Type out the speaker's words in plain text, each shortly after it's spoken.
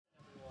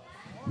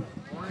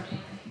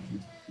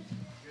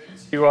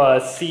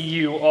To see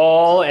you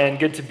all, and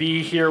good to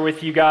be here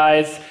with you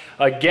guys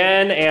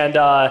again. And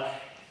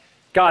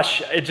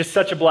gosh, it's just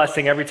such a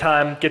blessing every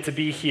time I get to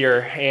be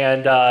here.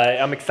 And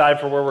I'm excited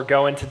for where we're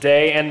going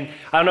today. And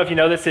I don't know if you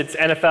know this, it's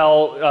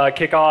NFL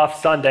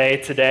kickoff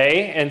Sunday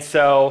today. And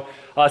so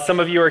some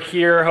of you are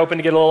here hoping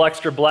to get a little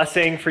extra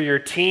blessing for your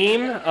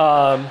team.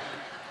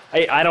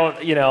 I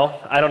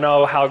don't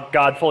know how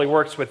God fully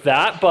works with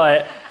that,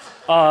 but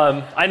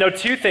I know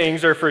two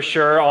things are for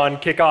sure on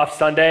kickoff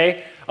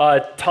Sunday.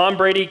 Tom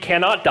Brady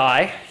cannot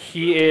die.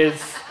 He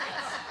is,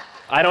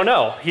 I don't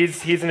know,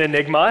 he's an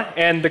enigma,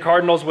 and the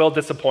Cardinals will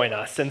disappoint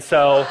us. And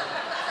so,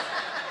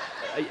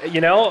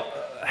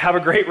 have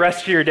a great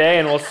rest of your day,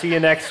 and we'll see you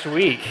next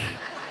week.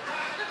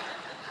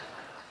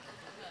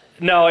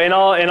 No, in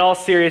all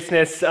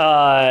seriousness,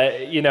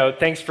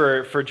 thanks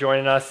for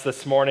joining us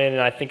this morning,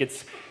 and I think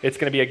it's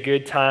going to be a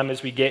good time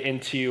as we get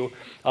into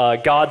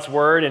God's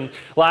Word. And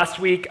last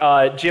week,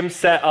 Jim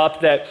set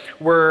up that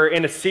we're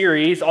in a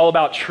series all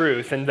about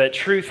truth, and that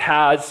truth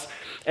has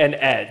an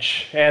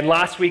edge. And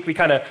last week, we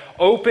kind of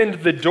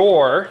opened the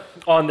door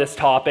on this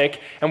topic,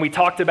 and we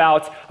talked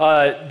about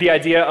the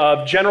idea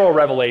of general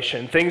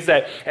revelation, things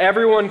that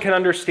everyone can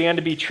understand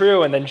to be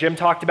true. And then Jim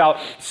talked about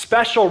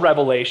special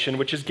revelation,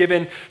 which is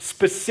given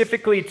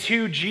specifically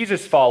to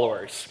Jesus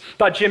followers. I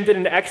thought Jim did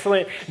an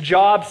excellent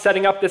job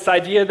setting up this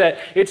idea that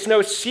it's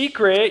no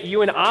secret,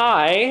 you and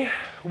I,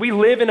 we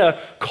live in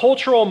a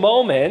cultural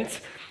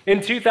moment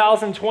in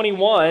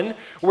 2021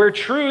 where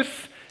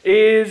truth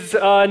is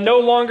no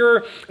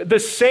longer the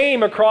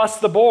same across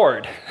the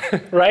board,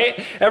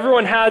 right?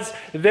 Everyone has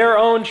their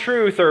own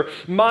truth or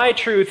my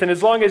truth, and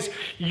as long as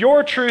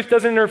your truth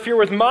doesn't interfere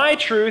with my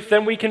truth,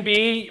 then we can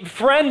be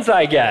friends,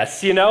 I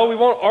guess. We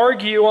won't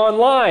argue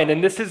online,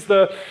 and this is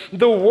the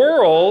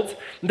world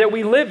that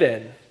we live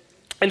in.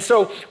 And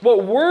so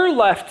what we're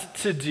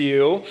left to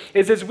do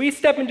is, as we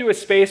step into a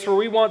space where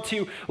we want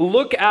to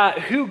look at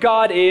who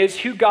God is,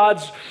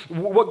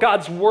 what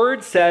God's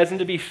Word says, and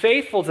to be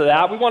faithful to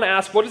that, we want to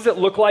ask, what does it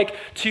look like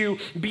to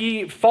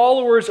be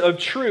followers of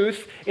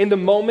truth in the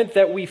moment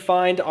that we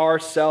find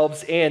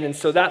ourselves in? And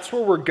so that's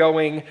where we're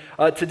going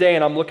today,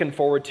 and I'm looking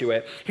forward to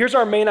it. Here's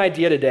our main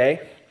idea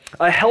today.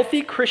 A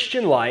healthy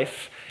Christian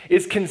life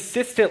is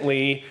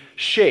consistently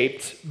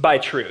shaped by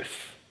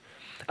truth.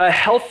 A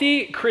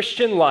healthy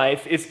Christian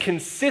life is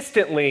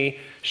consistently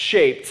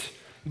shaped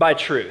by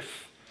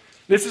truth.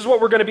 This is what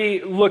we're going to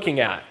be looking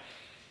at.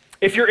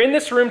 If you're in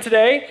this room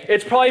today,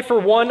 it's probably for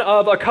one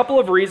of a couple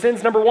of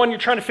reasons. Number one, you're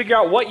trying to figure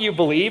out what you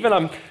believe, and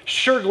I'm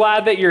sure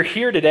glad that you're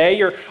here today.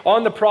 You're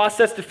on the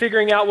process to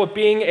figuring out what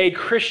being a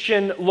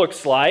Christian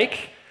looks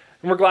like,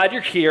 and we're glad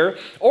you're here.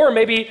 Or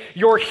maybe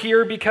you're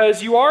here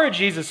because you are a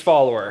Jesus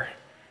follower,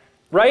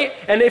 right?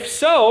 And if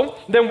so,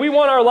 then we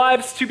want our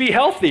lives to be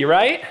healthy,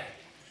 right?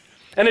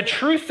 And a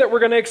truth that we're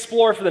going to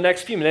explore for the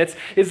next few minutes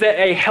is that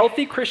a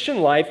healthy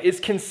Christian life is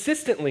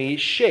consistently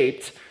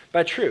shaped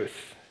by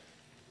truth.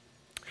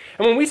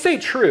 And when we say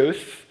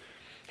truth,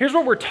 here's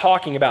what we're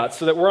talking about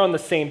so that we're on the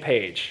same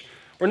page.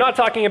 We're not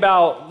talking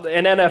about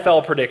an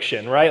NFL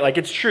prediction, right? Like,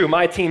 it's true,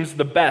 my team's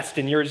the best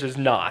and yours is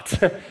not.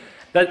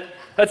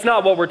 That's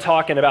not what we're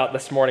talking about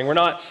this morning. We're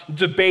not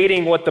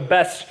debating what the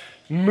best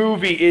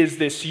movie is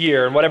this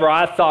year, and whatever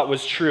I thought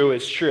was true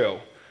is true.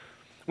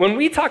 When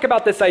we talk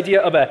about this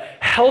idea of a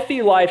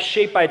healthy life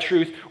shaped by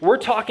truth, we're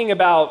talking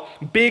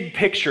about big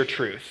picture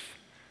truth,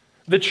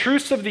 the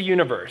truths of the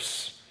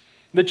universe,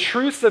 the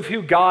truths of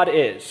who God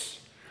is.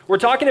 We're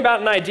talking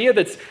about an idea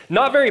that's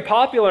not very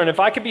popular, and if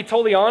I could be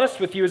totally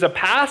honest with you as a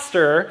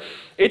pastor,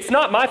 it's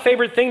not my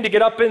favorite thing to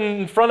get up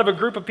in front of a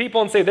group of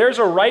people and say, there's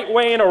a right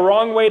way and a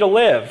wrong way to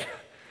live.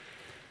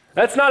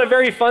 That's not a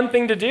very fun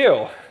thing to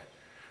do.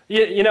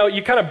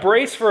 You kind of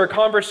brace for a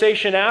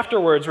conversation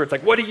afterwards where it's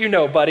like, what do you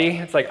know, buddy?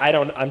 It's like,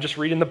 I'm just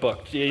reading the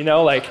book.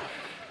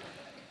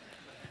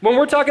 When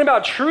we're talking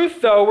about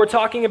truth, though, we're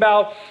talking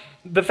about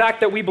the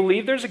fact that we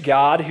believe there's a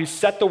God who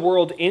set the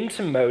world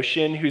into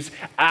motion, who's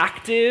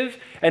active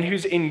and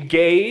who's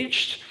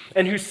engaged,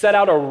 and who set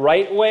out a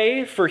right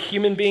way for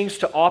human beings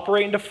to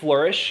operate and to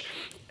flourish,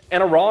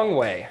 and a wrong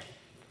way.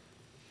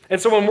 And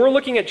so when we're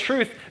looking at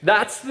truth,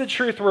 that's the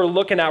truth we're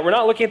looking at. We're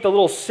not looking at the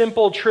little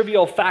simple,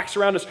 trivial facts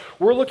around us.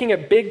 We're looking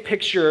at big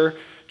picture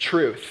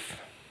truth.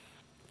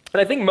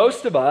 And I think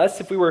most of us,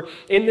 if we were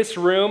in this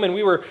room and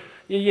we were,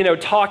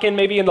 talking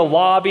maybe in the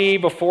lobby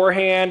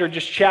beforehand or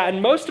just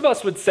chatting, most of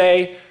us would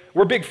say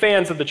we're big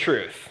fans of the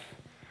truth.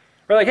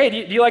 We're like, hey,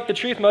 do you like the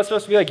truth? Most of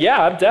us would be like,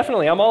 yeah,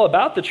 I'm all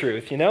about the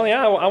truth.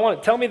 I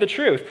want to tell me the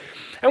truth.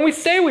 And we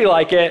say we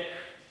like it,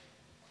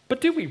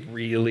 but do we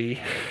really?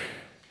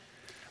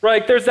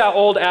 Right, there's that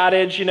old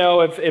adage,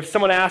 if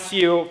someone asks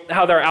you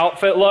how their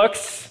outfit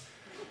looks.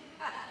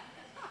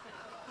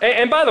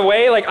 And by the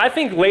way, I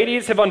think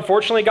ladies have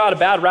unfortunately got a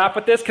bad rap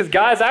with this, because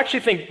guys, I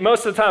actually think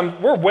most of the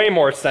time we're way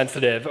more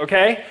sensitive,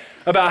 okay,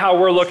 about how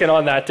we're looking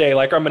on that day.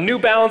 Are my New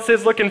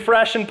Balances looking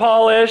fresh and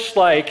polished?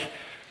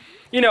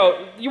 We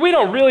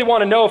don't really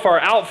want to know if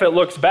our outfit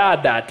looks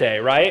bad that day,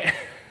 right?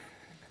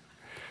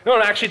 They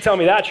don't actually tell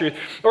me that truth.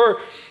 Or,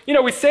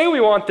 we say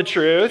we want the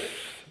truth,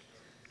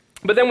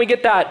 But then we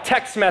get that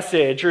text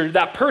message or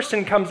that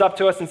person comes up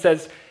to us and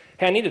says,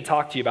 hey, I need to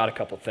talk to you about a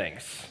couple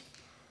things.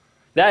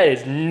 That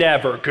is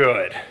never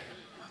good,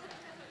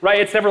 right?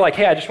 It's never like,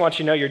 hey, I just want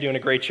you to know you're doing a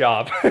great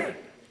job.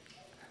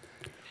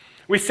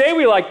 We say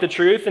we like the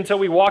truth until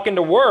we walk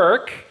into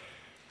work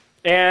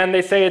and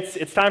they say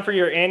it's time for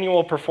your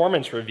annual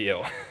performance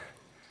review.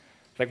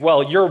 It's like,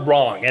 well, you're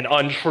wrong and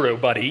untrue,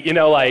 buddy.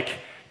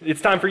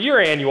 It's time for your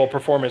annual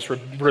performance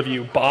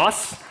review,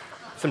 boss.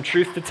 Some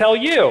truth to tell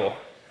you.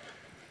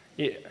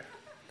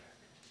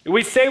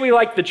 We say we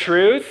like the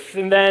truth,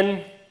 and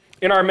then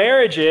in our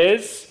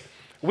marriages,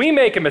 we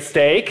make a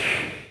mistake,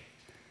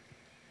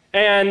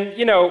 and,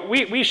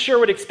 we sure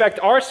would expect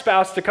our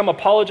spouse to come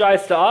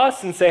apologize to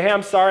us and say, hey,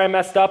 I'm sorry I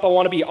messed up. I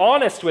want to be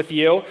honest with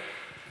you.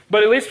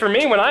 But at least for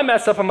me, when I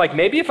mess up, I'm like,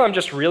 maybe if I'm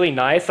just really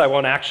nice, I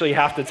won't actually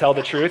have to tell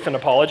the truth and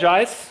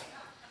apologize.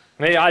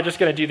 Maybe I'm just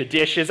going to do the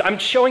dishes. I'm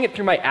showing it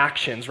through my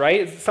actions,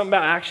 right? Is it something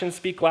about actions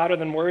speak louder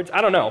than words?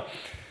 I don't know.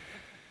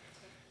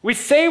 We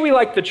say we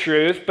like the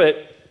truth,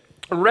 but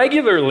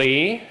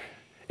regularly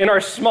in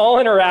our small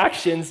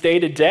interactions day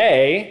to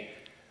day,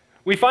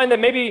 we find that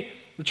maybe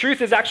the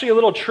truth is actually a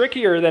little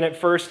trickier than it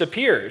first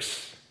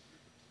appears.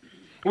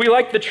 We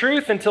like the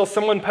truth until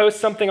someone posts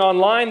something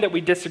online that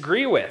we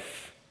disagree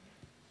with.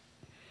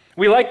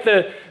 We like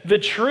the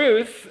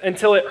truth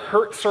until it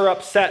hurts or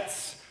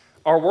upsets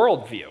our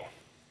worldview.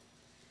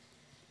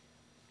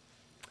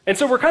 And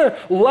so we're kind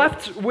of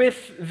left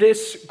with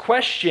this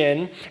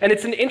question, and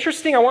it's an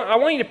interesting, I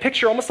want you to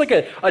picture almost like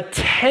a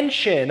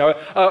tension,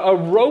 a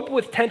rope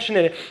with tension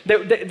in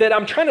it that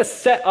I'm trying to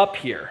set up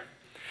here.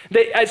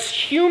 That as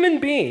human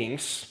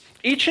beings,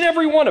 each and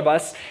every one of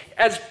us,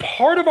 as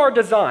part of our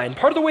design,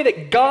 part of the way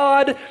that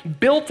God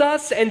built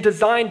us and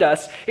designed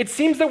us, it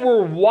seems that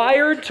we're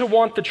wired to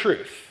want the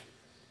truth.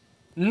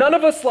 None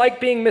of us like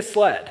being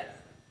misled.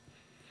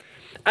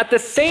 At the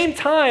same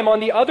time, on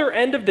the other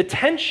end of the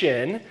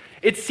tension,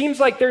 it seems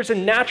like there's a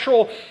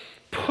natural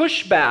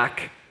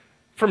pushback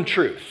from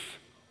truth.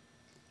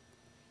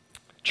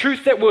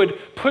 Truth that would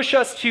push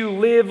us to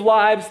live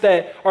lives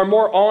that are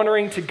more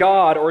honoring to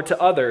God or to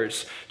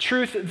others.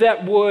 Truth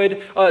that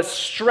would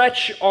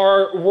stretch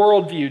our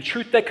worldview.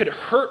 Truth that could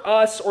hurt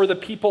us or the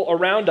people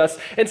around us.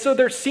 And so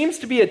there seems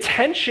to be a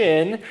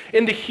tension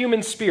in the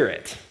human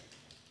spirit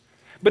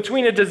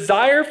between a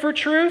desire for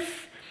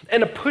truth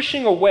and a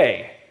pushing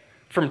away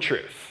from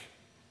truth.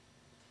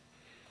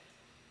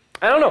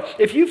 I don't know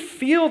if you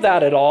feel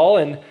that at all,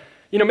 and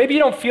maybe you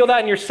don't feel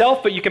that in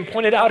yourself, but you can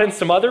point it out in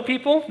some other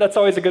people. That's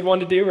always a good one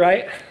to do,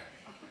 right?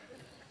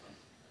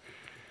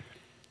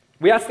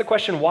 We ask the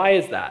question, why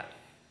is that?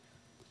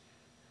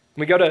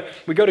 We go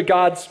to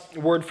God's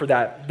word for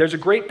that. There's a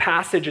great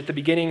passage at the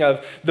beginning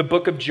of the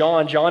book of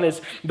John. John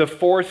is the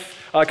fourth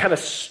kind of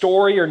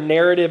story or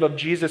narrative of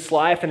Jesus'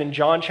 life. And in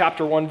John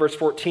chapter 1, verse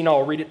 14,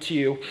 I'll read it to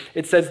you.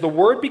 It says, "The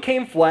Word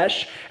became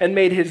flesh and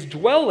made his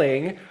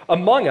dwelling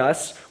among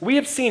us. We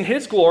have seen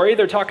his glory."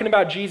 They're talking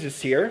about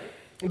Jesus here.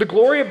 "The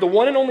glory of the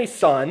one and only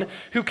Son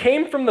who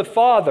came from the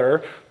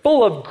Father,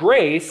 full of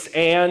grace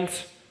and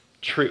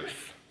truth."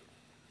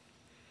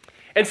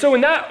 And so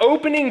in that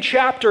opening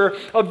chapter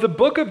of the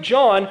book of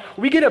John,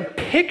 we get a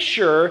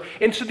picture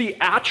into the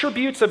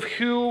attributes of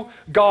who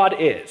God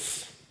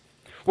is.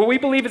 What we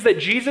believe is that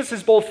Jesus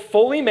is both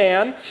fully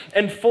man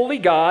and fully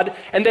God,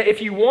 and that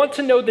if you want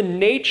to know the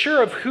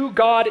nature of who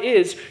God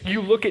is,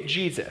 you look at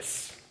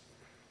Jesus.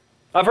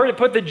 I've heard it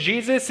put that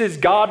Jesus is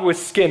God with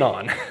skin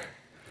on.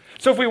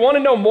 So if we want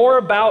to know more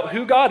about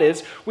who God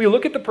is, we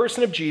look at the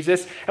person of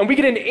Jesus, and we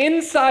get an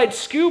inside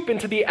scoop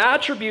into the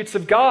attributes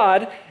of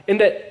God in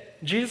that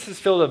Jesus is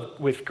filled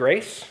with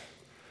grace,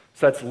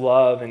 so that's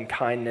love and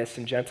kindness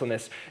and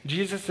gentleness.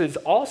 Jesus is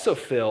also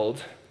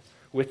filled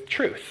with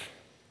truth.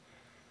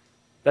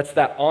 That's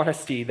that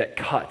honesty that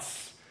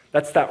cuts.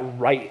 That's that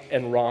right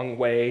and wrong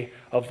way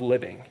of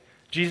living.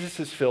 Jesus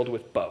is filled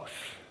with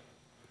both.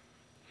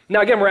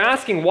 Now again, we're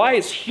asking, why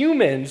as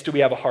humans do we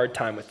have a hard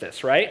time with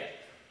this, right?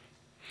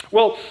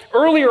 Well,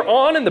 earlier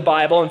on in the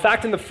Bible, in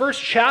fact, in the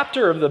first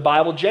chapter of the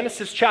Bible,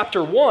 Genesis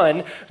chapter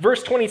 1,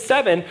 verse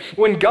 27,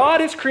 when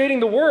God is creating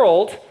the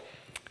world,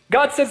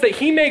 God says that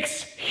he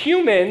makes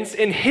humans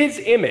in his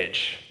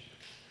image.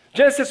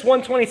 Genesis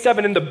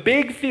 1:27, and the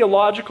big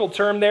theological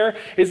term there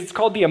is it's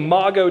called the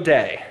Imago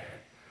Dei.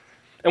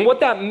 And what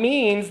that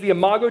means, the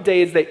Imago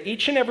Dei, is that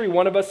each and every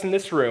one of us in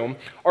this room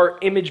are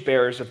image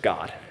bearers of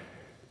God.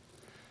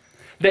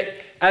 That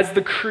as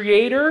the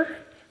Creator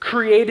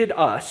created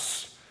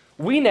us,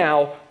 we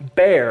now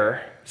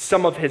bear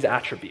some of his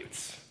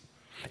attributes.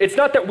 It's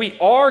not that we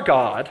are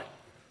God,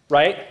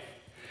 right?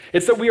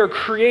 It's that we are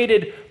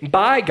created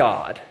by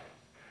God.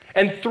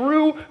 And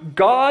through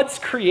God's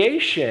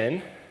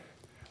creation,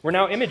 we're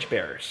now image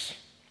bearers.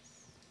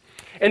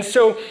 And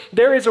so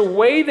there is a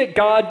way that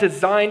God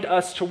designed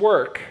us to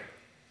work.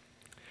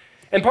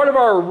 And part of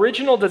our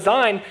original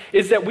design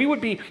is that we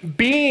would be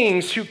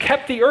beings who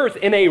kept the earth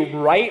in a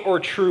right or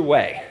true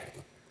way.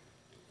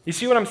 You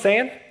see what I'm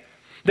saying?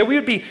 That we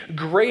would be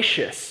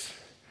gracious,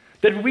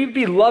 that we'd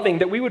be loving,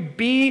 that we would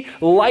be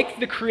like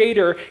the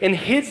Creator in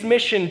his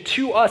mission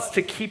to us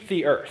to keep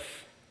the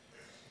earth.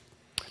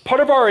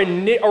 Part of our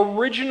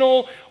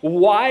original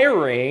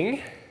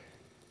wiring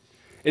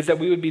is that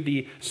we would be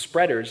the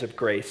spreaders of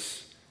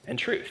grace and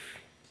truth.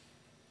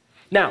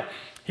 Now,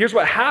 here's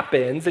what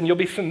happens, and you'll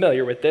be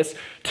familiar with this.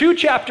 2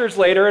 chapters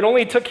later, it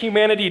only took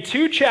humanity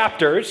 2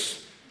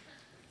 chapters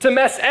to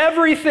mess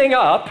everything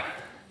up.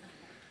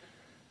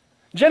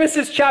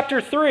 Genesis chapter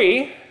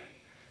 3,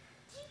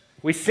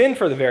 we sin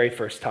for the very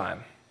first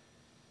time.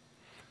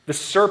 The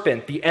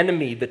serpent, the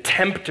enemy, the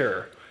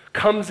tempter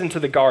comes into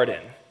the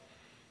garden.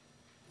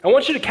 I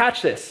want you to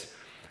catch this.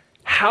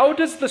 How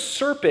does the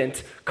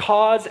serpent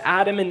cause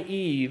Adam and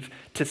Eve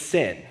to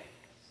sin?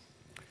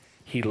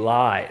 He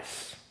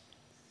lies.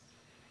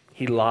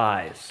 He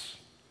lies.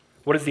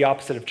 What is the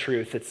opposite of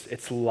truth?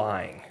 It's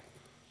lying.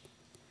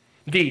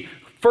 The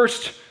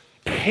first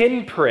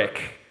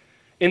pinprick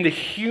in the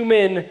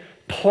human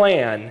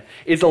plan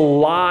is a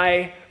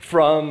lie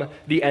from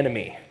the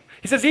enemy.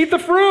 He says, eat the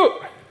fruit.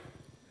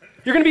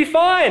 You're going to be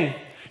fine.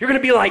 You're going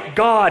to be like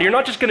God. You're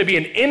not just going to be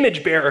an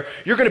image bearer.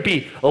 You're going to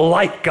be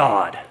like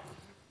God.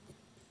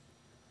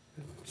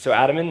 So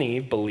Adam and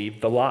Eve believed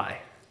the lie.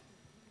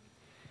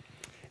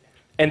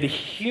 And the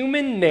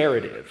human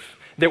narrative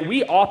that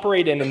we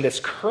operate in this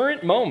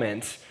current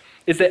moment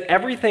is that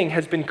everything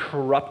has been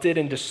corrupted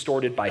and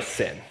distorted by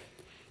sin.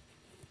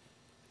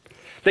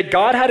 That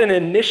God had an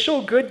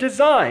initial good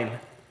design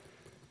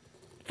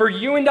for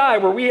you and I,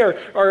 where we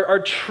are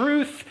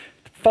truth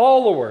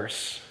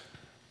followers,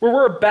 where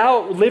we're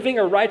about living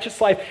a righteous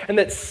life, and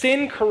that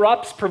sin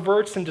corrupts,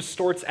 perverts, and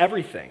distorts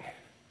everything.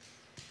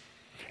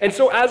 And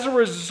so as a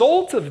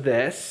result of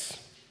this,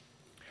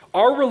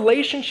 our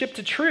relationship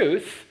to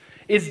truth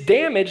is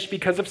damaged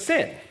because of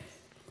sin.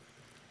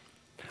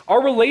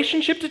 Our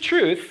relationship to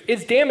truth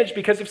is damaged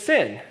because of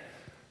sin.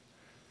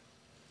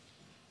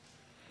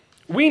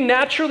 We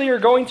naturally are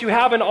going to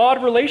have an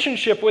odd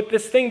relationship with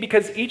this thing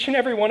because each and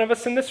every one of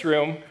us in this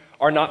room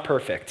are not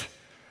perfect.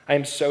 I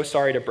am so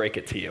sorry to break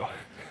it to you.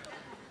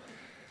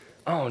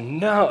 Oh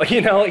no,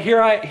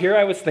 here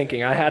I was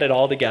thinking I had it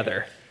all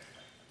together.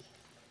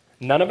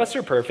 None of us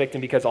are perfect,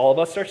 and because all of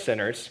us are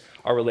sinners,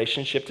 our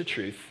relationship to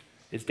truth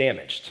is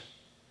damaged.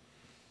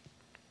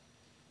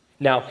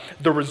 Now,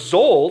 the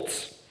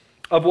result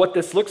of what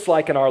this looks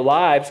like in our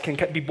lives can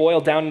be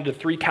boiled down into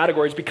 3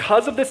 categories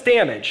because of this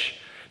damage.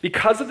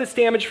 Because of this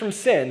damage from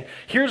sin,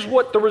 here's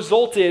what the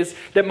result is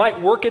that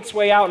might work its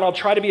way out, and I'll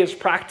try to be as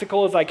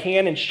practical as I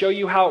can and show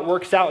you how it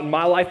works out in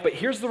my life, but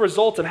here's the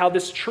result of how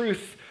this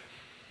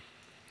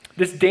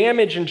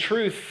damage in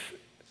truth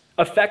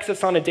affects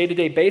us on a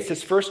day-to-day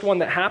basis. First one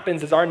that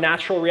happens is our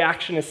natural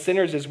reaction as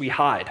sinners is we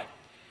hide.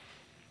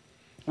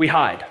 We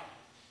hide.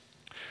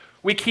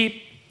 We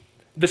keep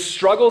the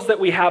struggles that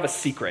we have a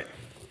secret.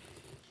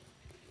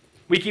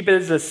 We keep it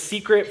as a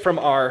secret from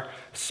our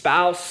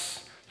spouse,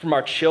 from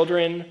our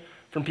children,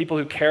 from people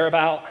who care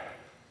about.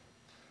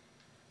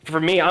 For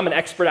me, I'm an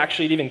expert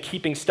actually at even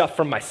keeping stuff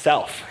from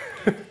myself.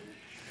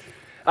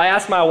 I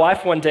asked my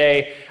wife one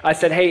day, I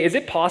said, hey, is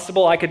it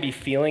possible I could be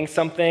feeling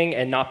something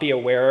and not be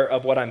aware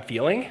of what I'm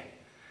feeling?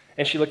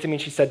 And she looked at me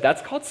and she said,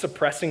 that's called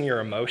suppressing your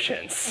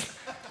emotions.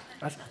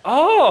 I said,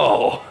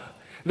 oh,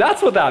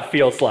 that's what that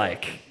feels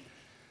like.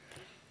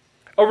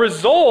 A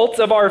result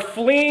of our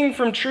fleeing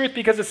from truth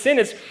because of sin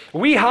is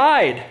we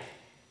hide.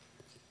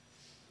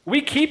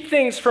 We keep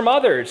things from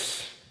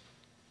others.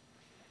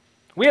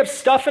 We have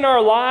stuff in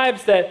our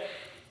lives that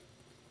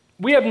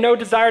we have no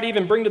desire to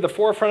even bring to the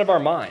forefront of our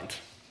mind.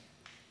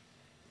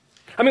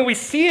 I mean, we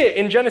see it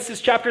in Genesis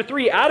chapter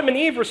 3. Adam and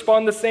Eve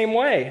respond the same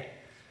way.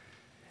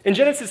 In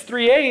Genesis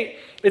 3:8,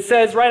 it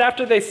says, right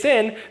after they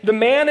sin, the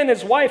man and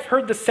his wife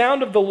heard the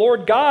sound of the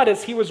Lord God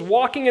as he was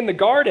walking in the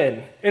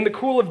garden in the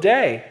cool of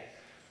day.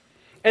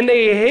 And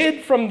they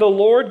hid from the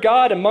Lord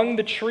God among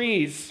the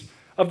trees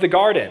of the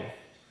garden.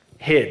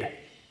 Hid.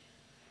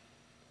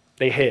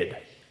 They hid.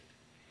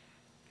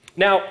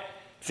 Now,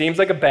 seems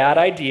like a bad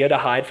idea to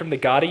hide from the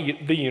God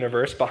of the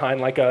universe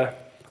behind like a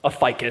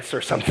ficus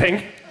or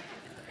something.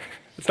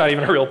 It's not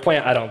even a real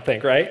plant, I don't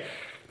think, right?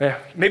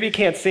 Maybe you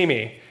can't see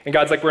me. And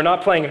God's like, we're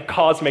not playing a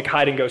cosmic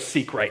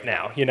hide-and-go-seek right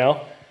now,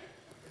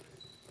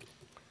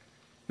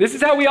 This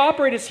is how we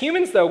operate as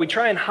humans, though. We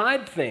try and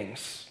hide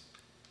things.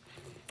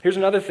 Here's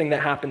another thing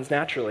that happens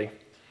naturally.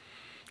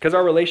 Because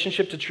our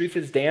relationship to truth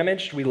is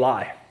damaged, we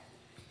lie.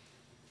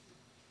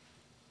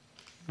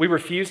 We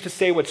refuse to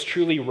say what's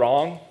truly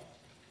wrong.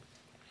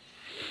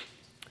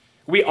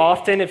 We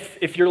often,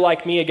 if you're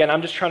like me, again,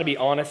 I'm just trying to be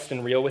honest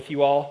and real with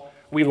you all,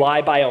 we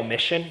lie by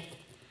omission.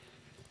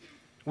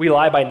 We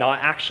lie by not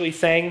actually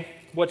saying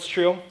what's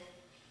true.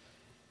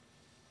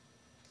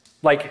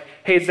 Like,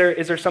 hey, is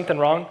there something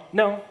wrong?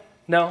 No.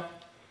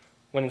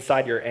 When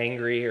inside you're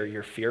angry or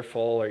you're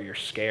fearful or you're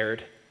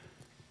scared.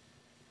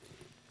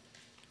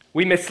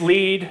 We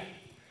mislead.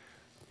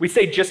 We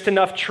say just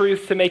enough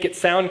truth to make it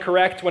sound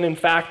correct when in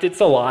fact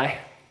it's a lie.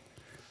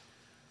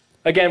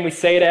 Again, we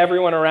say to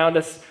everyone around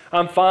us,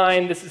 I'm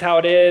fine, this is how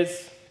it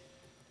is.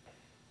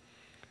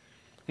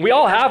 We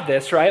all have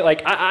this, right?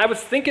 Like, I was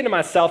thinking to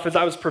myself as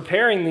I was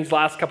preparing these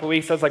last couple of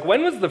weeks, I was like,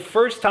 when was the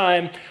first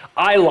time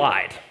I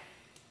lied?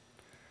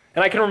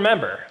 And I can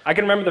remember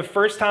the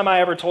first time I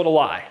ever told a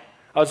lie.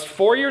 I was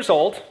 4 years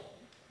old.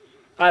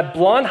 I had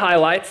blonde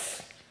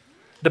highlights.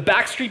 The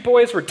Backstreet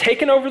Boys were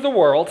taking over the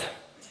world.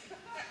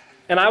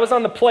 And I was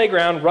on the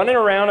playground running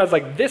around. I was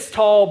like this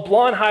tall,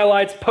 blonde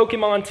highlights,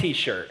 Pokemon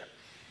t-shirt.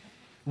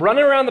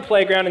 Running around the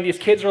playground, and these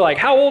kids were like,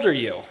 how old are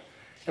you?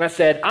 And I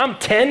said, I'm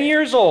 10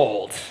 years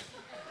old.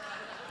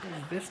 I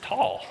was this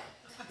tall.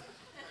 And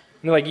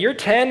they're like, you're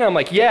 10? And I'm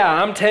like, yeah,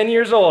 I'm 10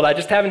 years old. I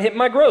just haven't hit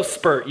my growth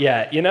spurt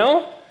yet, you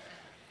know?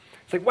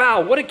 It's like,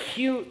 wow, what a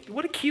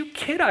cute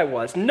kid I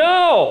was.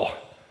 No,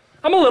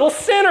 I'm a little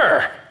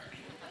sinner.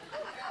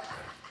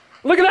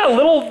 Look at that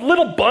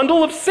little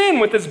bundle of sin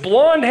with his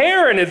blonde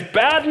hair and his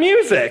bad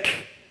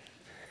music.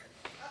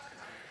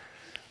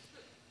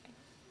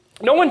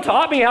 No one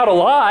taught me how to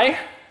lie.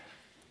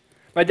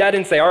 My dad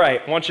didn't say, all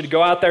right, I want you to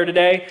go out there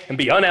today and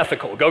be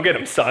unethical. Go get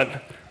him, son.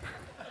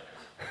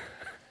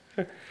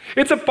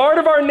 It's a part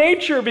of our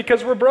nature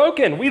because we're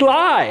broken. We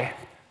lie.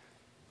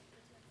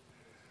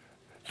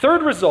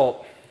 Third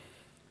result,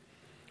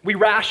 we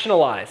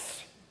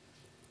rationalize.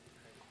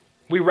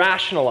 We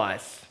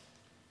rationalize.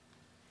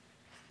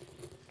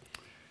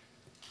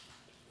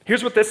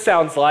 Here's what this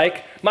sounds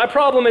like. My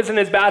problem isn't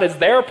as bad as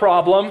their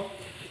problem.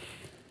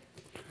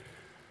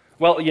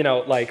 Well,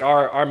 like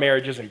our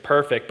marriage isn't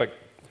perfect, but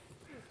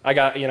I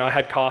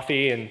had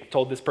coffee and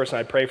told this person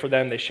I'd pray for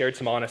them. They shared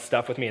some honest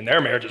stuff with me, and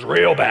their marriage is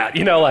real bad.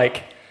 Or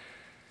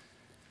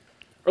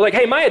like,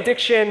 hey, my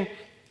addiction,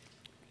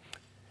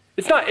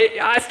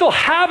 I still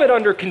have it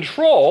under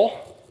control.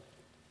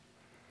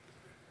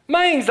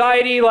 My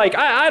anxiety, like,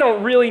 I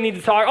don't really need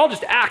to talk. I'll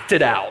just act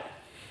it out.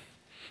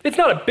 It's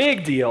not a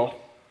big deal.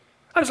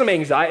 I have some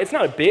anxiety. It's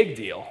not a big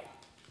deal.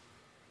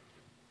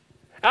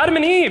 Adam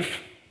and Eve,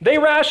 they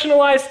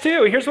rationalized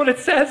too. Here's what it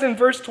says in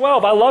verse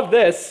 12. I love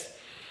this.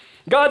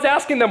 God's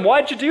asking them,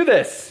 why'd you do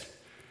this?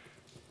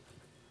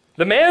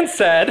 The man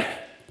said,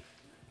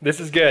 this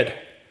is good.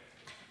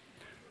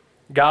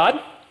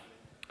 God,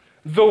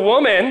 the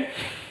woman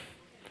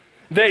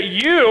that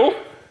you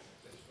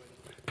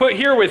put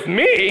here with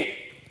me,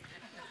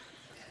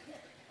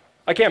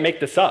 I can't make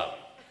this up.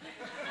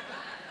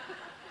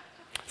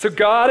 So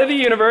God of the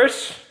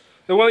universe,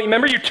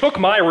 remember you took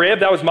my rib?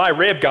 That was my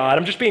rib, God.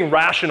 I'm just being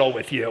rational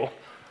with you.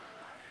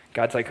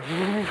 God's like,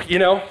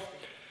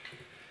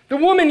 the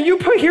woman you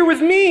put here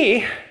with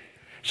me,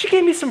 she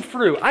gave me some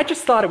fruit. I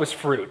just thought it was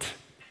fruit.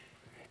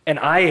 And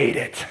I ate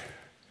it.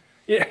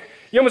 Yeah.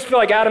 You almost feel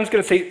like Adam's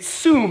going to say,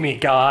 sue me,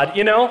 God,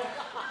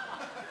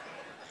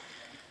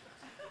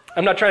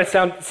 I'm not trying to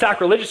sound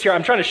sacrilegious here.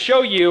 I'm trying to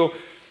show you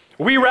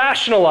we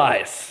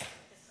rationalize.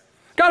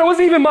 God, it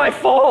wasn't even my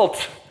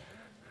fault.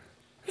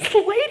 It's the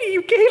lady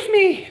you gave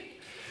me.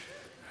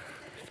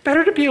 It's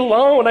better to be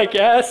alone, I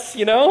guess,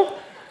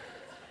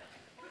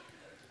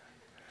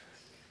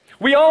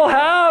 We all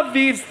have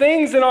these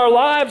things in our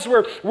lives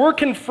where we're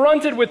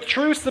confronted with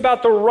truths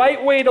about the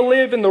right way to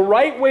live and the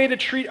right way to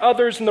treat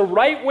others and the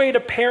right way to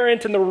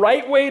parent and the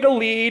right way to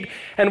lead,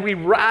 and we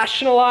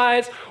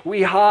rationalize,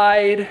 we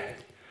hide,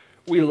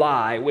 we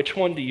lie. Which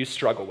one do you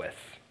struggle with?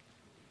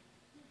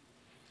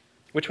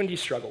 Which one do you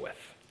struggle with?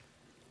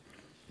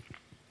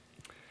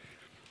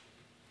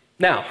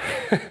 Now,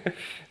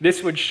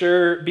 this would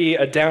sure be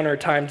a downer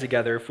time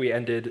together if we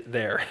ended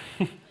there.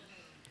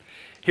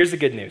 Here's the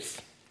good news.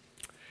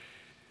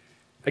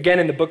 Again,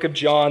 in the book of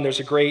John, there's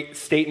a great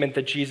statement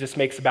that Jesus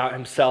makes about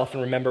himself.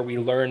 And remember, we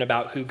learn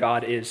about who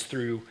God is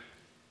through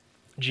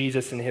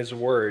Jesus and his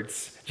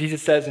words.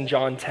 Jesus says in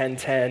John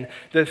 10:10,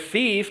 the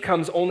thief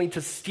comes only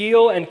to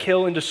steal and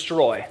kill and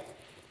destroy.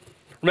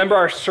 Remember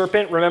our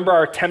serpent? Remember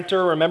our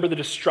tempter? Remember the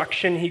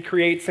destruction he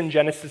creates in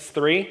Genesis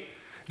 3?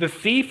 The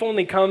thief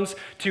only comes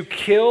to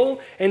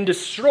kill and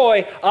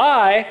destroy.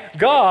 I,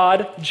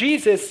 God,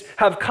 Jesus,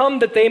 have come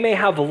that they may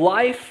have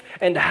life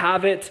and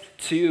have it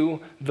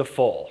to the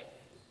full.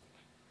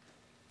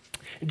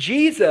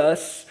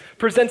 Jesus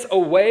presents a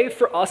way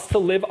for us to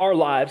live our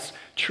lives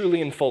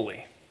truly and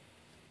fully.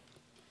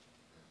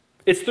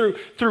 It's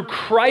through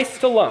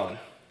Christ alone.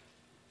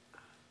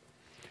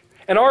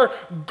 And our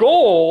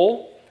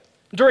goal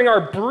during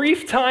our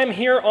brief time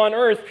here on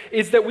earth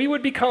is that we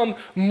would become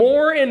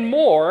more and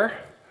more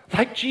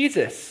like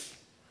Jesus.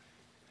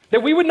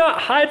 That we would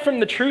not hide from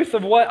the truth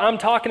of what I'm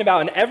talking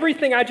about. And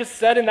everything I just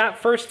said in that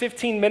first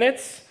 15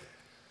 minutes,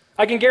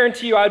 I can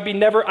guarantee you I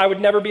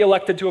would never be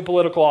elected to a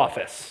political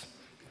office.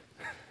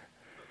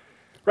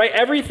 Right?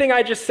 Everything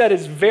I just said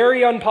is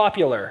very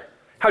unpopular.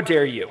 How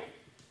dare you?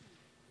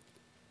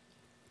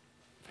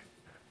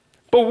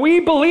 But we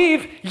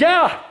believe,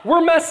 yeah,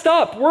 we're messed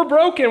up. We're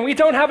broken. We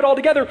don't have it all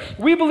together.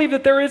 We believe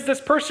that there is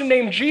this person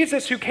named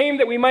Jesus who came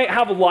that we might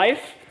have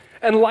life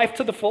and life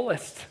to the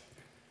fullest.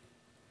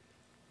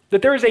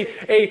 That there is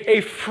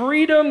a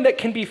freedom that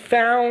can be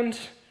found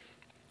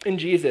in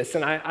Jesus.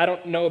 And I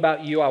don't know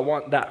about you, I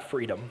want that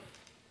freedom.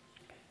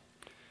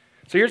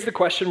 So here's the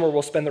question where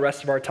we'll spend the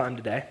rest of our time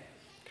today.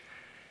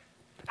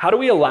 How do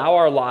we allow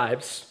our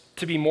lives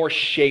to be more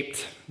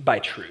shaped by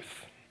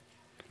truth?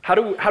 How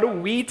do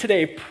we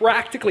today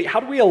practically, how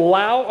do we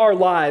allow our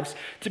lives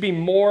to be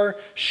more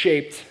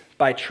shaped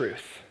by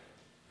truth?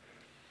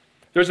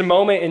 There's a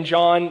moment in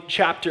John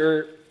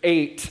chapter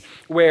 8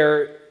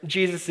 where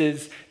Jesus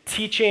is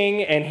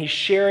teaching and he's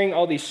sharing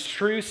all these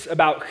truths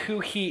about who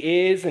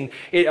he is, and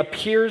it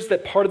appears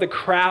that part of the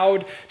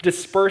crowd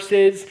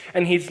disperses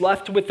and he's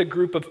left with a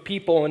group of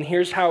people. And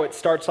here's how it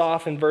starts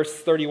off in verse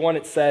 31.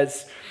 It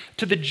says,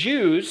 "To the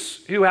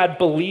Jews who had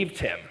believed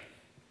him."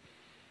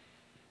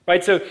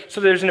 Right? So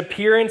there's an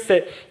appearance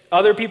that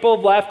other people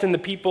have left and the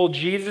people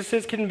Jesus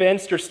is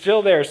convinced are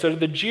still there. So to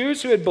the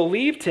Jews who had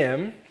believed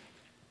him,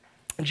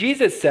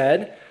 Jesus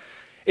said,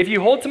 "If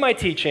you hold to my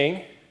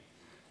teaching,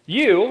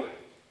 you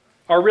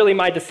are really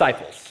my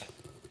disciples."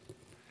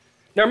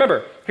 Now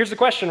remember, here's the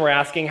question we're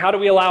asking. How do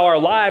we allow our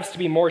lives to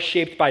be more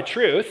shaped by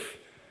truth?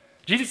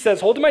 Jesus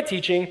says, hold to my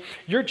teaching,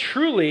 you're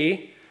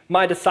truly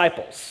my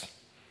disciples.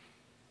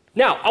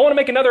 Now, I want to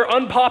make another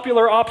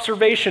unpopular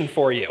observation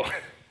for you.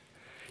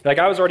 Like,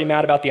 I was already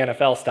mad about the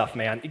NFL stuff,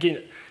 man.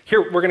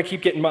 Here, we're going to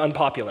keep getting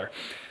unpopular.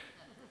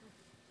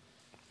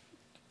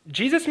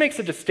 Jesus makes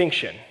a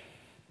distinction.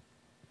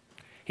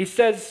 He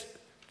says,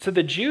 to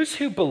the Jews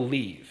who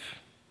believe.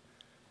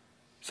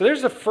 So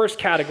there's the first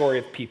category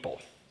of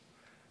people,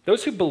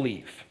 those who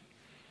believe.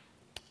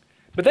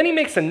 But then he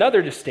makes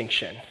another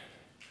distinction.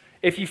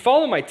 If you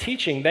follow my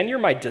teaching, then you're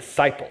my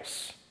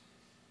disciples.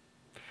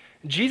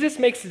 Jesus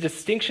makes a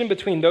distinction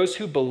between those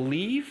who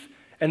believe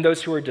and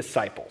those who are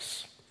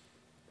disciples.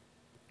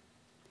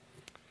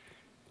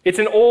 It's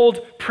an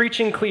old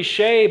preaching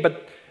cliche,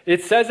 but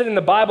it says it in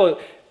the Bible.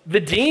 The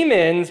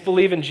demons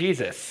believe in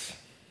Jesus.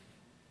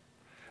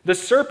 The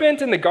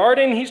serpent in the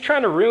garden, he's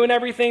trying to ruin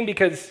everything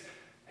because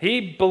he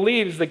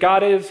believes that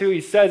God is who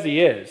he says he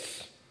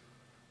is.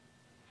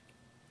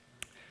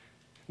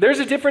 There's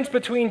a difference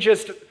between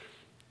just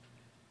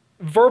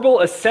verbal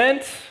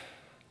assent,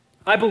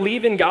 I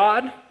believe in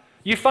God.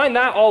 You find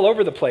that all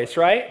over the place,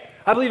 right?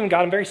 I believe in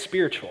God, I'm very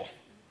spiritual.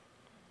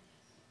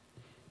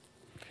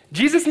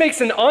 Jesus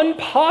makes an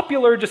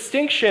unpopular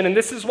distinction, and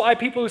this is why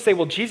people who say,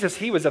 well, Jesus,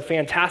 he was a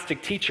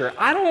fantastic teacher.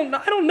 I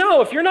don't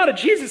know. If you're not a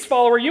Jesus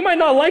follower, you might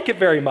not like it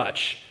very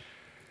much.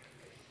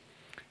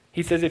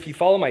 He says, if you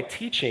follow my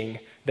teaching,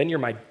 then you're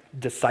my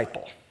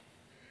disciple.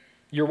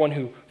 You're one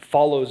who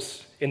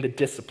follows in the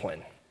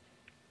discipline.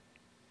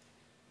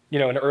 You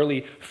know, an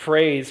early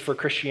phrase for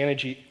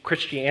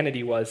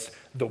Christianity was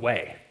the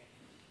way.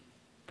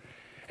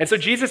 And so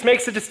Jesus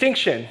makes a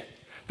distinction.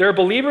 There are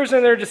believers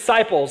and there are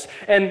disciples,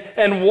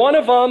 and one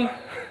of them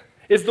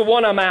is the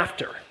one I'm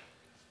after.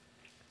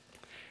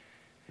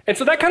 And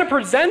so that kind of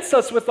presents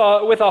us with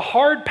a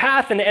hard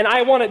path, and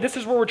this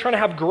is where we're trying to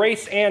have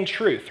grace and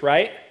truth,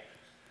 right?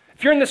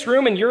 If you're in this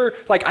room and you're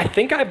like, I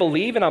think I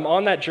believe and I'm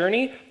on that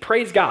journey,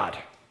 praise God.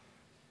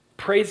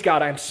 Praise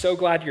God, I'm so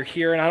glad you're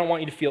here, and I don't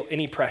want you to feel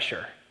any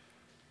pressure.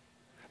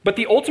 But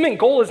the ultimate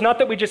goal is not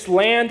that we just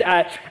land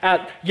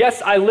at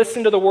yes, I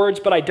listen to the words,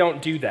 but I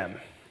don't do them.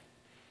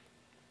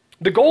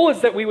 The goal is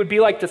that we would be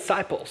like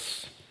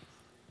disciples.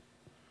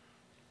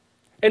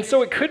 And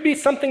so it could be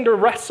something to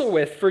wrestle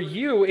with for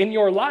you in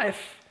your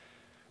life.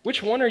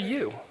 Which one are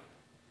you?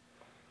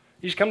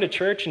 You just come to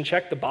church and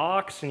check the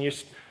box and you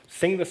just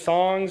sing the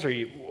songs, or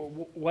you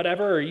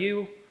whatever, or are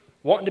you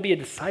wanting to be a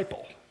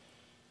disciple?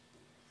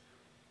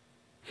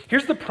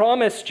 Here's the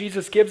promise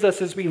Jesus gives us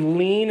as we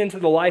lean into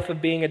the life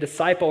of being a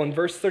disciple. In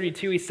verse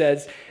 32, he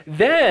says,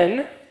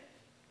 then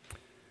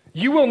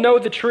you will know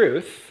the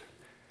truth,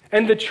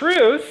 and the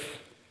truth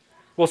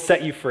will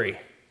set you free.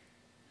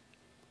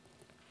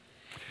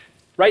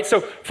 Right?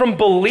 So from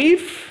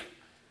belief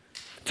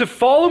to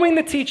following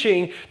the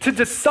teaching to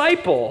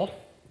disciple,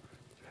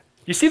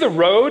 you see the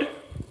road?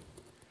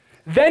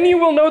 Then you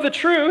will know the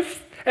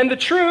truth, and the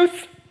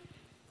truth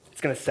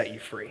is going to set you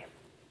free.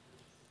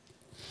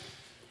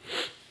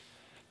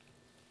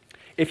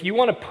 If you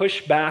want to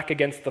push back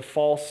against the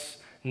false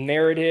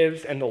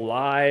narratives and the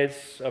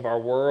lies of our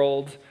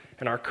world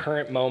and our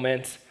current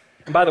moment,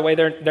 and by the way,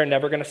 they're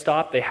never going to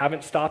stop. They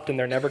haven't stopped, and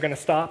they're never going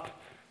to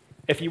stop.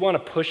 If you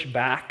want to push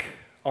back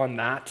on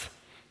that,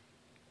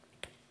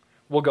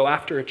 we'll go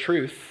after a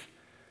truth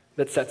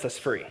that sets us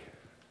free.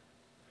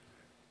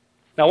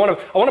 Now, I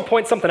want to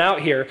point something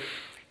out here.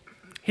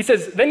 He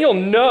says, then you'll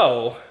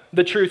know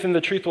the truth, and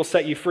the truth will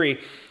set you free.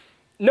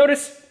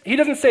 Notice, he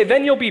doesn't say,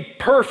 then you'll be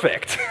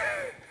perfect.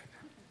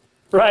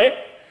 Right?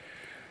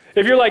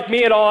 If you're like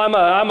me at all,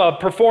 I'm a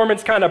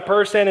performance kind of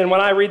person, and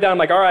when I read that, I'm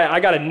like, all right, I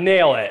got to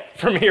nail it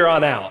from here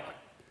on out.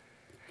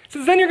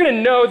 So then you're going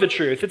to know the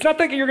truth. It's not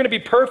that you're going to be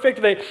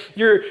perfect, that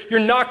you're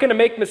not going to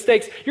make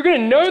mistakes. You're going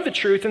to know the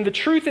truth, and the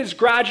truth is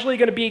gradually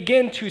going to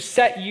begin to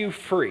set you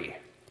free.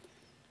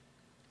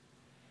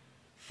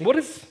 What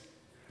does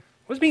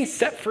being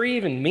set free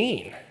even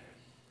mean?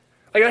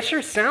 Like, that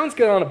sure sounds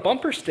good on a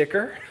bumper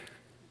sticker.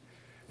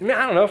 I mean,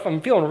 I don't know, if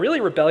I'm feeling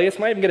really rebellious, I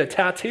might even get a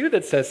tattoo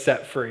that says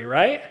set free,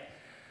 right?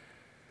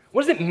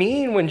 What does it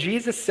mean when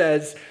Jesus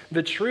says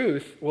the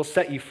truth will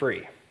set you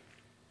free?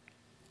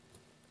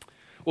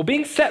 Well,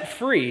 being set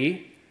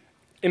free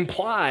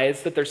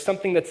implies that there's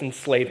something that's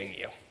enslaving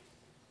you.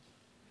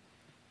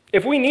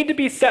 If we need to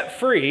be set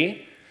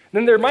free,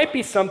 then there might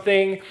be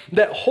something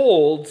that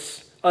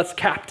holds us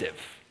captive.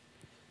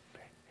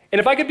 And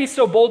if I could be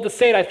so bold to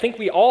say it, I think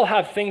we all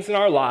have things in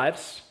our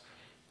lives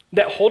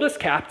that hold us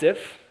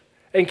captive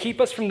and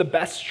keep us from the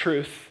best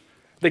truth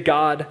that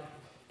God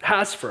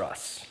has for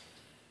us.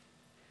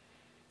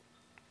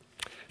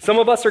 Some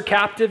of us are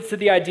captive to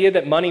the idea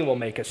that money will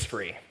make us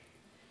free.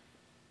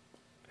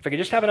 If I could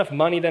just have enough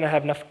money, then I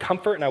have enough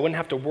comfort and I wouldn't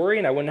have to worry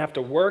and I wouldn't have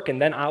to work,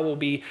 and then I will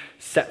be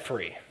set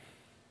free.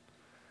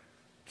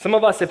 Some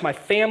of us, if my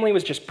family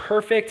was just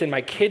perfect and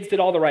my kids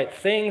did all the right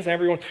things and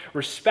everyone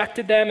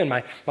respected them and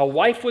my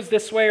wife was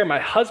this way or my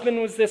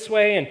husband was this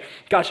way, and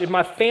gosh, if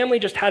my family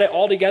just had it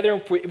all together,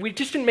 if we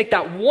just didn't make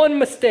that one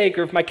mistake,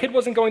 or if my kid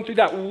wasn't going through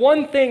that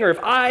one thing, or if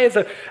I as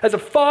a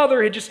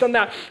father had just done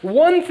that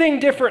one thing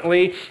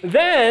differently,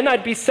 then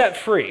I'd be set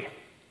free.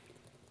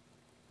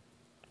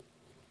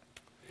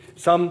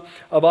 Some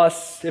of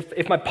us,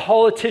 if my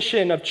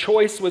politician of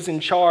choice was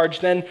in charge,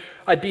 then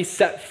I'd be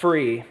set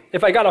free.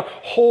 If I have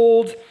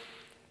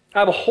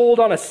a hold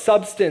on a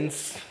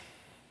substance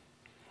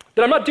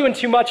that I'm not doing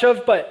too much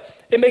of,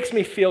 but it makes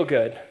me feel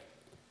good.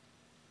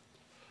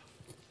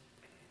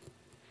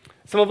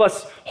 Some of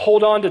us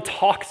hold on to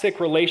toxic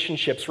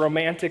relationships,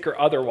 romantic or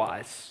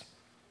otherwise,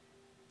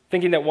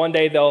 thinking that one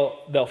day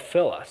they'll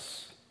fill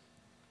us.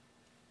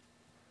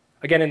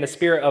 Again, in the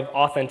spirit of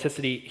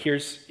authenticity,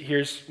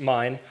 here's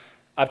mine.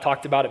 I've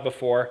talked about it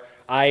before.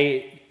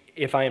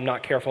 If I am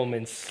not careful, I'm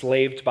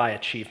enslaved by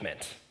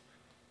achievement.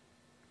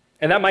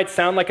 And that might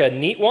sound like a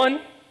neat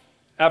one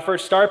at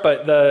first start,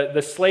 but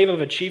the slave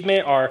of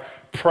achievement are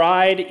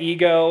pride,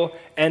 ego,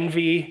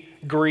 envy,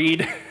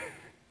 greed.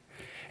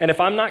 And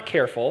if I'm not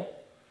careful,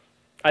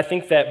 I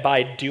think that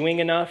by doing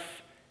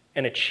enough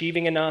and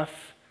achieving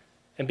enough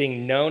and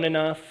being known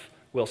enough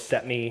will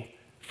set me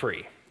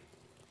free.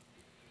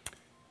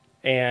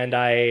 And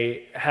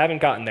I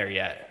haven't gotten there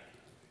yet,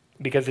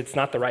 because it's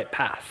not the right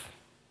path.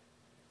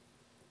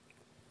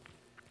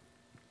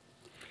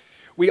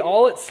 We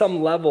all at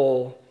some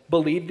level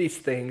believe these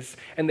things,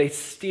 and they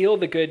steal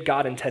the good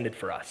God intended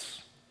for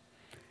us.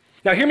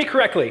 Now, hear me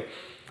correctly.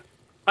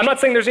 I'm not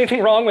saying there's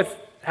anything wrong with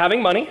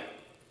having money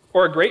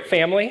or a great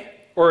family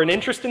or an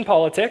interest in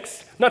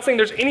politics. I'm not saying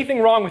there's anything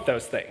wrong with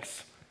those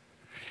things.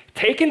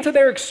 Taken to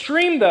their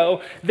extreme,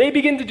 though, they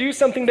begin to do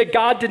something that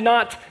God did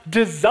not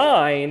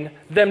design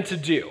them to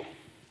do.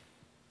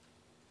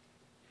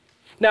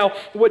 Now,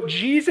 what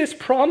Jesus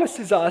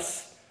promises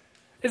us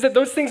is that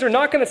those things are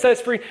not going to set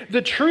us free.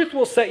 The truth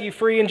will set you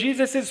free, and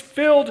Jesus is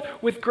filled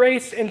with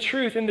grace and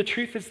truth. And the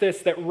truth is this,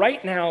 that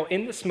right now,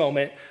 in this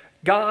moment,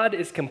 God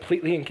is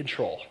completely in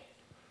control.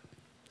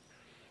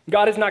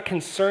 God is not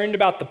concerned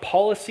about the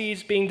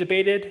policies being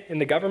debated in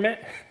the government.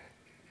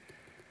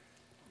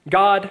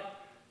 God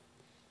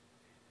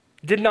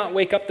did not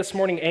wake up this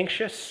morning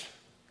anxious.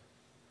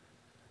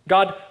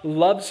 God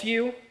loves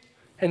you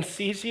and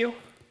sees you.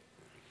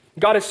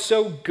 God is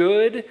so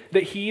good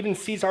that he even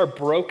sees our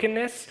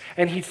brokenness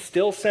and he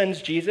still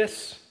sends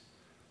Jesus.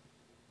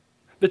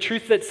 The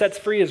truth that sets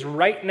free is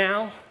right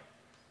now,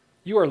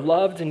 you are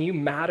loved and you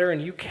matter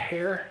and you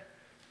care.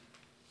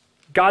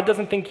 God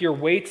doesn't think your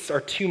weights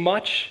are too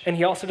much, and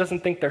he also doesn't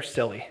think they're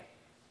silly.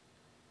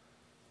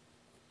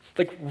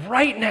 Like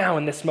right now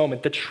in this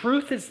moment, the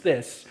truth is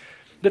this,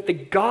 that the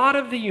God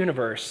of the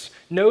universe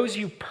knows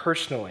you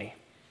personally.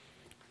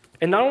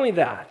 And not only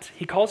that,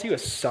 he calls you a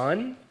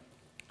son,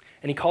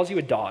 and he calls you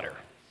a daughter.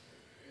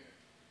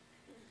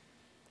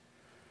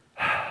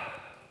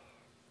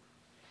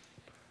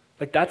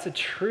 Like that's a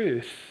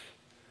truth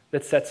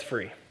that sets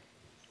free.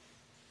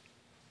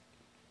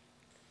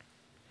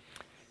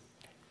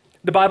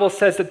 The Bible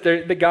says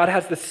that God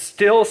has this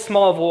still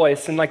small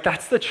voice, and like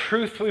that's the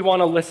truth we want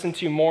to listen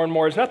to more and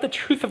more. It's not the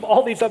truth of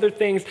all these other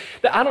things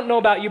that I don't know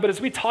about you, but as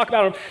we talk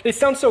about them, they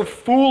sound so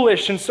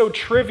foolish and so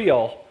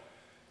trivial.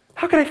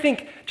 How can I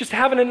think just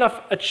having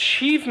enough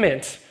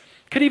achievement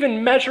could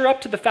even measure up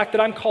to the fact that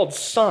I'm called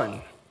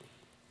son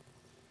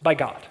by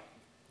God?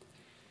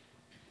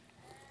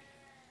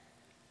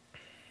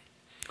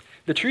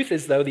 The truth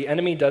is, though, the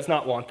enemy does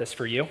not want this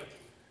for you.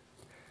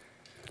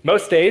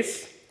 Most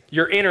days,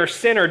 your inner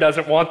sinner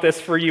doesn't want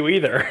this for you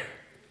either.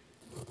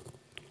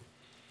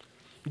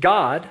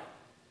 God,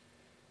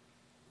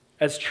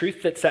 as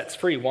truth that sets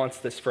free, wants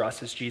this for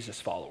us as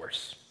Jesus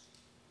followers.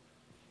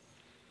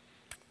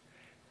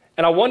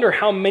 And I wonder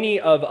how many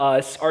of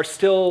us are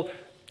still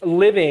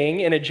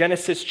living in a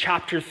Genesis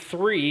chapter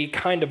 3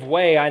 kind of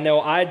way. I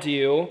know I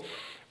do,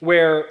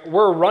 where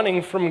we're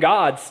running from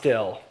God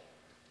still.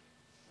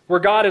 Where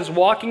God is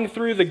walking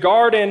through the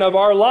garden of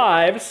our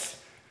lives,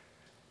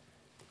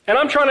 and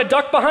I'm trying to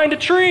duck behind a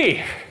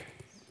tree.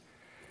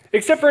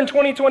 Except for in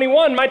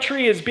 2021, my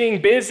tree is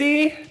being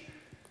busy.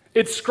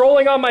 It's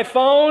scrolling on my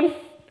phone.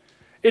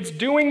 It's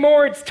doing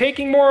more. It's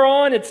taking more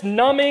on. It's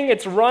numbing.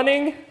 It's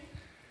running.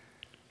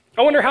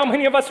 I wonder how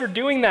many of us are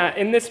doing that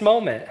in this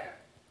moment.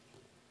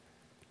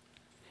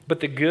 But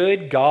the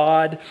good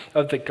God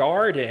of the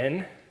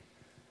garden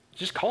is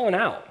just calling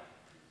out.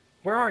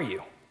 Where are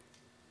you?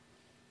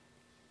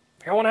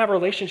 I want to have a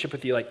relationship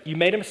with you. Like, you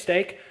made a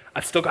mistake,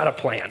 I've still got a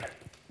plan.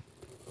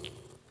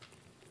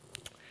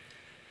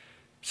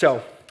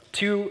 So,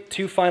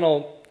 two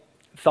final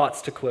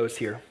thoughts to close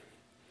here.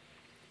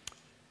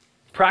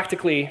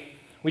 Practically,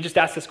 we just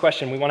asked this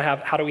question. We want to have,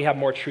 how do we have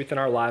more truth in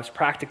our lives?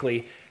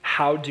 Practically,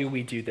 how do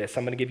we do this?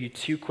 I'm going to give you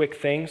two quick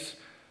things.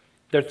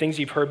 They're things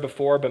you've heard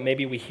before, but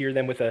maybe we hear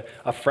them with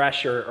a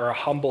fresh or a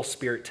humble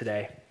spirit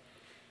today.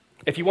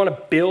 If you want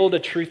to build a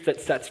truth that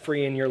sets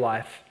free in your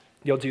life,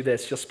 you'll do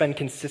this. You'll spend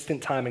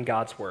consistent time in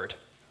God's word.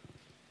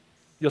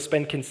 You'll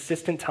spend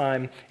consistent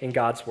time in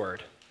God's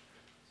word.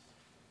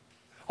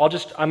 I'm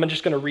just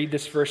going to read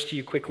this verse to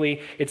you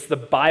quickly. It's the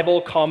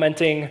Bible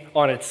commenting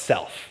on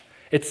itself.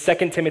 It's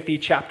 2 Timothy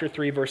chapter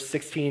 3, verse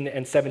 16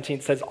 and 17.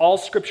 It says, all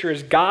scripture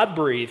is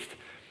God-breathed.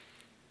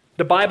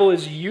 The Bible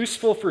is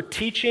useful for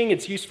teaching.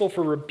 It's useful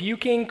for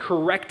rebuking,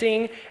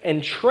 correcting,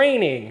 and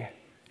training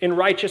in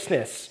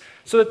righteousness,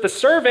 so that the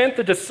servant,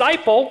 the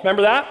disciple,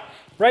 remember that,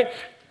 right,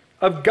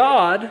 of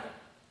God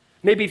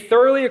may be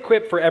thoroughly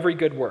equipped for every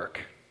good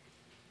work.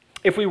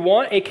 If we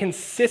want a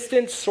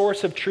consistent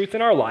source of truth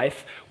in our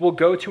life, we'll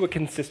go to a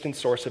consistent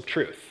source of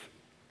truth.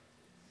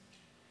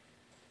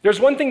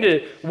 There's one thing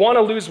to want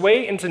to lose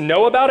weight and to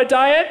know about a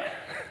diet.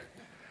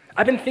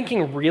 I've been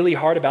thinking really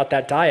hard about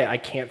that diet. I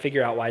can't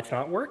figure out why it's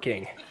not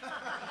working.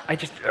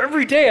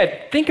 Every day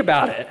I think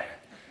about it.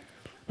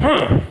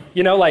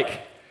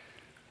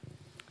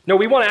 No,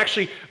 we want to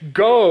actually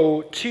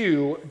go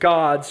to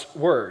God's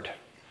word.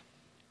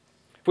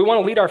 If we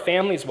want to lead our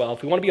families well,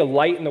 if we want to be a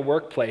light in the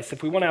workplace,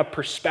 if we want to have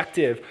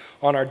perspective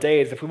on our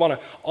days, if we want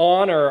to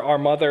honor our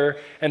mother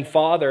and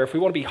father, if we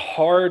want to be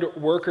hard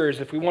workers,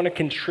 if we want to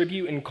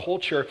contribute in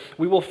culture,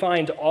 we will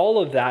find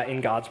all of that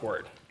in God's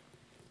word.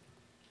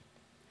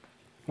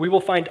 We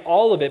will find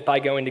all of it by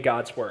going to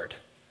God's word.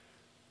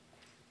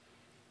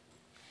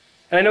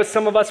 And I know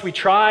some of us, we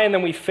try and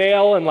then we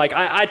fail, and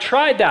I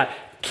tried that.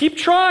 Keep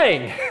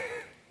trying.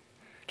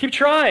 Keep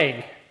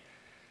trying.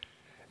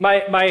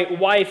 My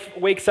wife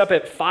wakes up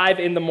at 5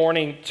 in the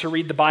morning to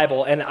read the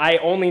Bible, and I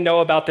only know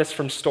about this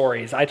from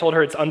stories. I told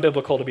her it's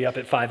unbiblical to be up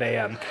at 5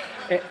 a.m.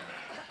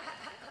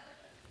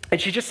 And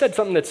she just said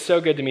something that's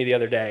so good to me the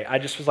other day. I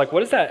just was like,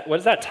 what does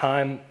that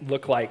time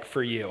look like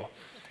for you?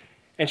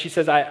 And she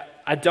says,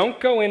 I don't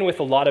go in with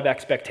a lot of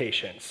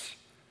expectations.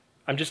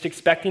 I'm just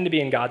expecting to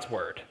be in God's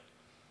word.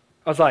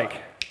 I was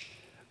like,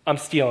 I'm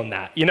stealing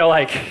that.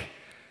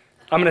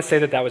 I'm going to say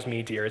that was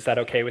me, dear. Is that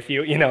okay with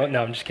you? No,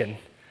 I'm just kidding.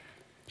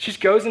 She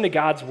just goes into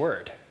God's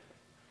word.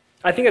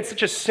 I think it's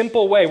such a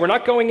simple way. We're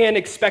not going in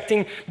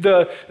expecting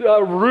the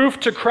roof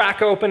to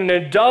crack open and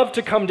a dove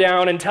to come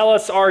down and tell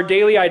us our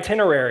daily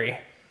itinerary.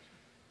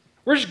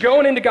 We're just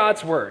going into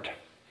God's word.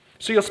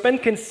 So you'll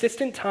spend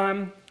consistent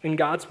time in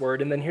God's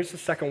word. And then here's the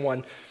second one.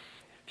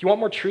 If you want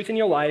more truth in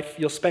your life,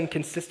 you'll spend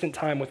consistent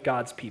time with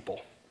God's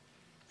people.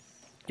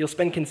 You'll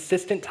spend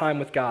consistent time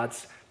with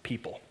God's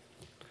people.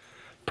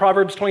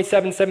 Proverbs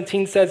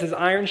 27:17 says, as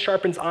iron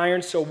sharpens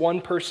iron, so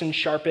one person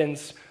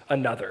sharpens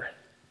another.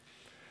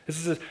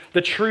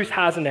 The truth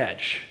has an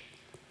edge.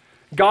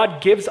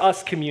 God gives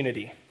us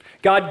community.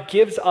 God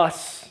gives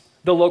us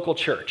the local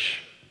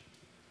church.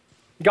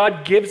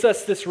 God gives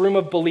us this room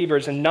of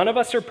believers, and none of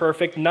us are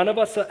perfect. None of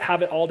us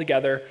have it all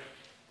together.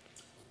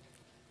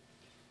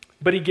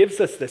 But he gives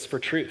us this for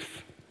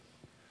truth.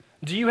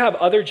 Do you have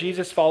other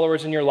Jesus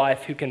followers in your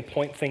life who can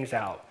point things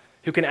out,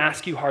 who can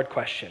ask you hard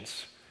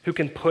questions, who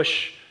can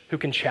push, who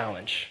can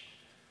challenge?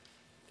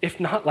 If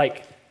not,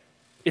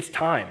 it's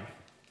time.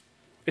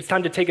 It's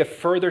time to take a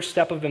further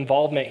step of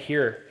involvement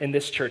here in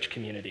this church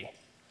community.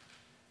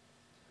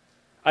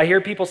 I hear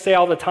people say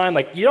all the time,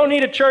 you don't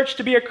need a church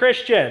to be a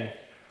Christian.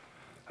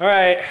 All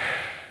right.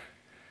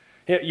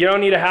 You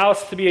don't need a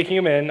house to be a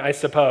human, I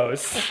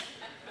suppose.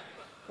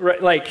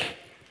 Right,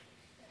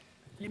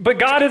 but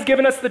God has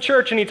given us the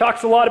church, and he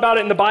talks a lot about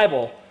it in the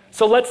Bible.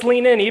 So let's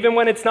lean in, even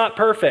when it's not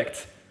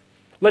perfect.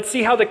 Let's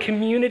see how the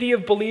community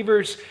of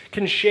believers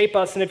can shape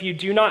us. And if you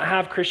do not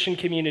have Christian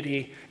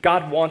community,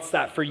 God wants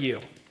that for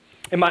you.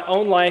 In my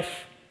own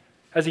life,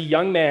 as a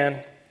young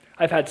man,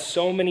 I've had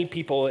so many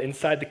people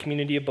inside the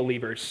community of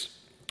believers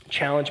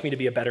challenge me to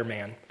be a better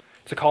man,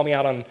 to call me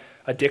out on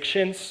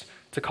addictions,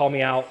 to call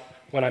me out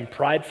when I'm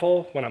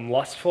prideful, when I'm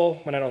lustful,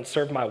 when I don't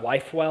serve my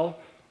wife well,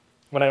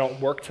 when I don't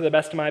work to the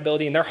best of my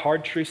ability, and they're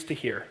hard truths to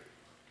hear.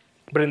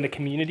 But in the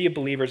community of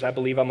believers, I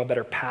believe I'm a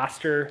better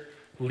pastor,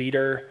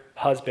 leader,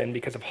 husband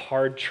because of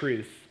hard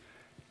truth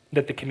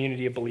that the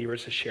community of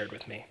believers has shared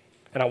with me.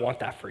 And I want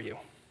that for you.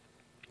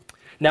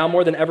 Now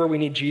more than ever, we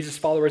need Jesus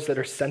followers that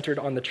are centered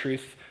on the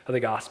truth of the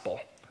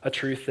gospel, a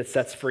truth that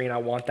sets free, and I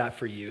want that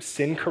for you.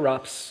 Sin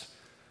corrupts,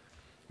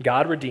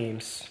 God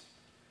redeems.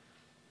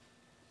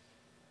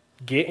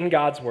 Get in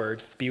God's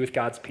word, be with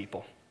God's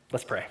people.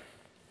 Let's pray.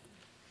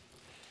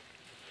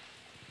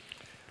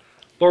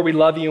 Lord, we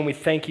love you and we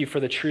thank you for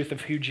the truth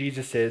of who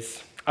Jesus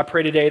is. I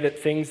pray today that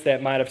things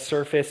that might have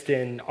surfaced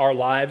in our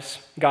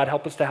lives, God,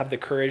 help us to have the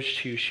courage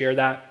to share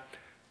that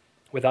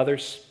with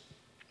others.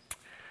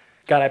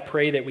 God, I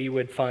pray that we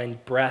would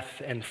find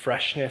breath and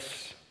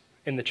freshness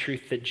in the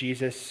truth that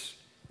Jesus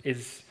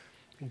is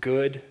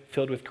good,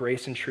 filled with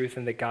grace and truth,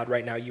 and that God,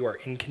 right now, you are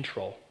in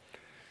control.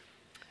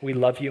 We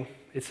love you.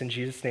 It's in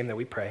Jesus' name that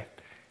we pray.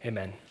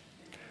 Amen.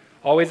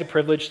 Always a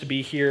privilege to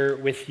be here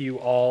with you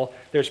all.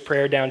 There's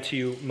prayer down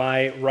to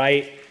my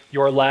right,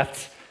 your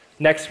left.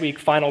 Next week,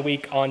 final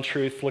week on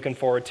truth. Looking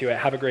forward to it.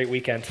 Have a great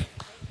weekend.